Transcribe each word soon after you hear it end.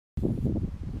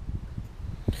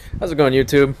How's it going,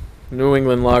 YouTube? New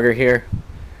England Logger here,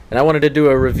 and I wanted to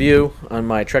do a review on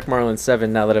my Trek Marlin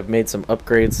 7 now that I've made some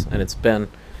upgrades, and it's been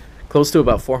close to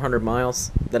about 400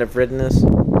 miles that I've ridden this.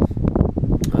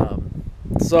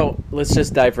 So let's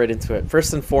just dive right into it.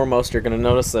 First and foremost, you're going to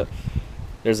notice that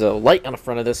there's a light on the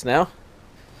front of this now.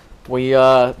 We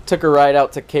took a ride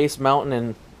out to Case Mountain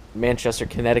in Manchester,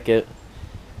 Connecticut,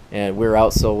 and we were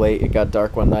out so late it got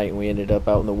dark one night and we ended up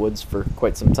out in the woods for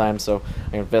quite some time. So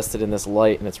I invested in this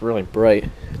light, and it's really bright.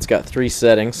 It's got 3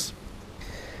 settings,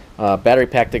 battery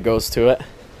pack that goes to it,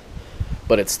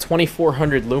 but it's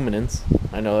 2400 lumens.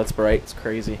 I know that's bright, it's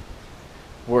crazy.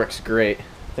 Works great,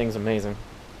 thing's amazing.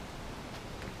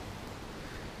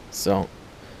 So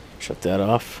shut that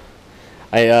off.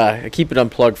 I keep it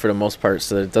unplugged for the most part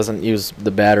so that it doesn't use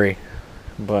the battery,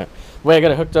 but the way I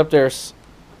got it hooked up there's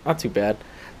not too bad.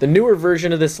 The newer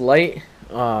version of this light,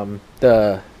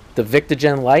 the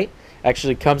Victogen light,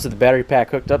 actually comes with the battery pack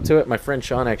hooked up to it. My friend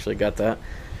Sean actually got that.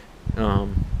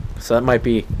 So that might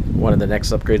be one of the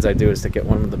next upgrades I do, is to get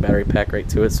one with the battery pack right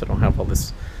to it, so I don't have all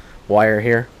this wire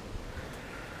here.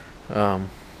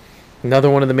 Another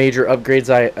one of the major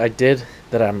upgrades I did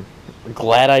that I'm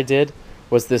glad I did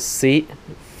was this seat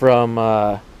from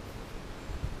ARS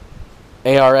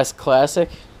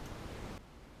Classic.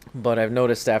 But I've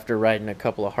noticed after riding a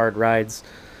couple of hard rides,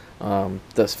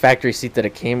 the factory seat that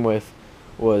it came with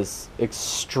was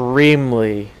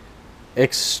extremely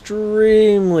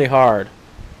hard.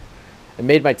 It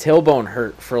made my tailbone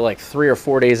hurt for like 3 or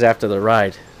 4 days after the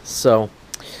ride. So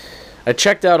I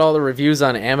checked out all the reviews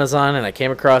on Amazon, and I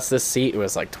came across this seat. It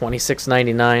was like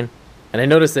 $26.99, and I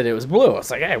noticed that it was blue. I was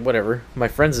like, hey, whatever. My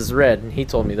friend's is red, and he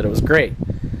told me that it was great.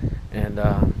 And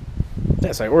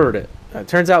yes, I ordered it. It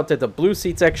turns out that the blue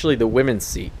seat's actually the women's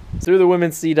seat. Threw the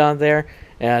women's seat on there,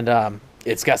 and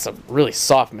it's got some really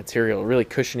soft material, really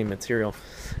cushiony material.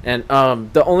 And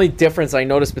the only difference I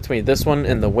noticed between this one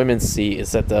and the women's seat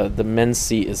is that the men's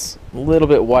seat is a little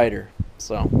bit wider.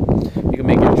 So you can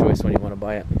make your choice when you want to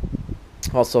buy it.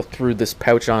 Also threw this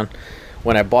pouch on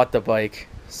when I bought the bike,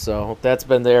 so that's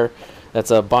been there.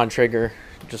 That's a Bontrager.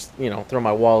 Just, you know, throw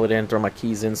my wallet in, throw my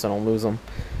keys in so I don't lose them.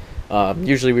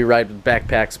 Usually we ride with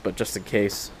backpacks, but just in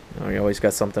case, you know, you always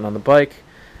got something on the bike.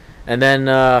 And then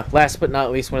last but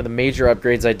not least, one of the major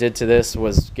upgrades I did to this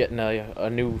was getting a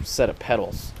new set of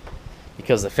pedals,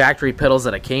 because the factory pedals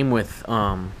that I came with,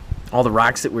 all the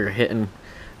rocks that we were hitting,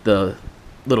 the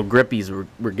little grippies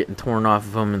were getting torn off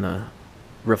of them, and the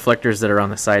reflectors that are on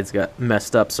the sides got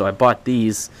messed up. So I bought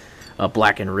these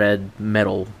black and red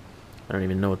metal. I don't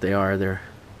even know what they are. They're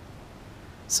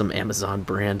some Amazon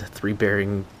brand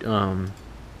 3-bearing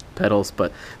pedals,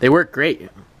 but they work great.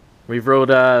 We've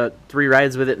rode 3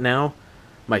 rides with it now.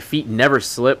 My feet never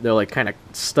slip. They're like kind of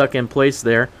stuck in place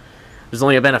there. There's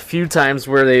only been a few times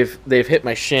where they've hit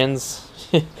my shins,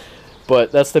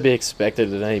 but that's to be expected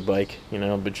with any bike, you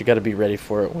know. But you got to be ready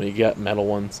for it when you got metal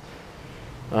ones.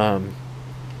 The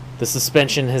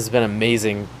suspension has been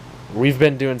amazing. We've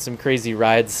been doing some crazy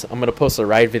rides. I'm going to post a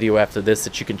ride video after this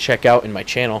that you can check out in my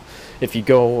channel if you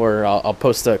go, or I'll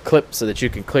post a clip so that you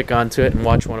can click onto it and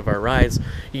watch one of our rides.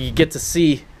 You get to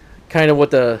see kind of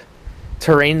what the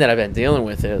terrain that I've been dealing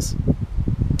with is.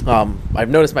 I've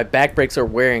noticed my back brakes are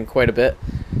wearing quite a bit.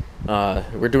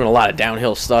 We're doing a lot of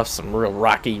downhill stuff, some real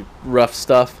rocky, rough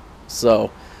stuff.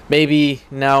 So maybe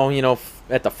now, you know,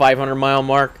 at the 500 mile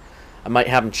mark, I might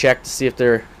have them checked to see if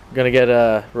they're gonna get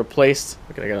replaced.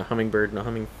 Look, I got a hummingbird and a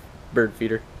hummingbird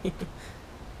feeder. It's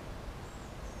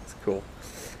cool.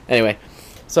 Anyway,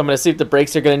 so I'm gonna see if the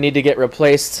brakes are gonna need to get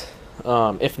replaced.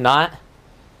 If not,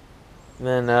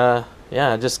 then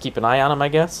yeah, just keep an eye on them, I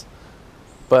guess.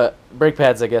 But brake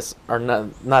pads, I guess, are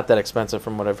not that expensive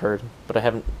from what I've heard. But I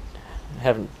haven't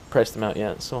priced them out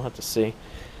yet, so we'll have to see.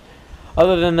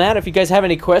 Other than that, if you guys have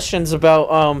any questions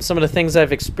about some of the things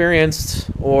I've experienced,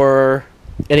 or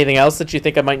anything else that you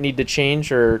think I might need to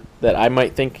change, or that I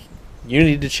might think you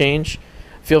need to change,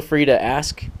 feel free to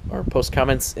ask or post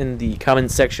comments in the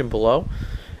comment section below,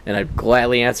 and I'd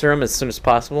gladly answer them as soon as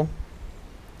possible.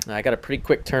 I got a pretty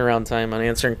quick turnaround time on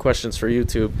answering questions for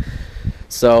YouTube,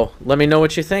 so let me know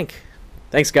what you think.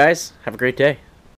 Thanks, guys. Have a great day.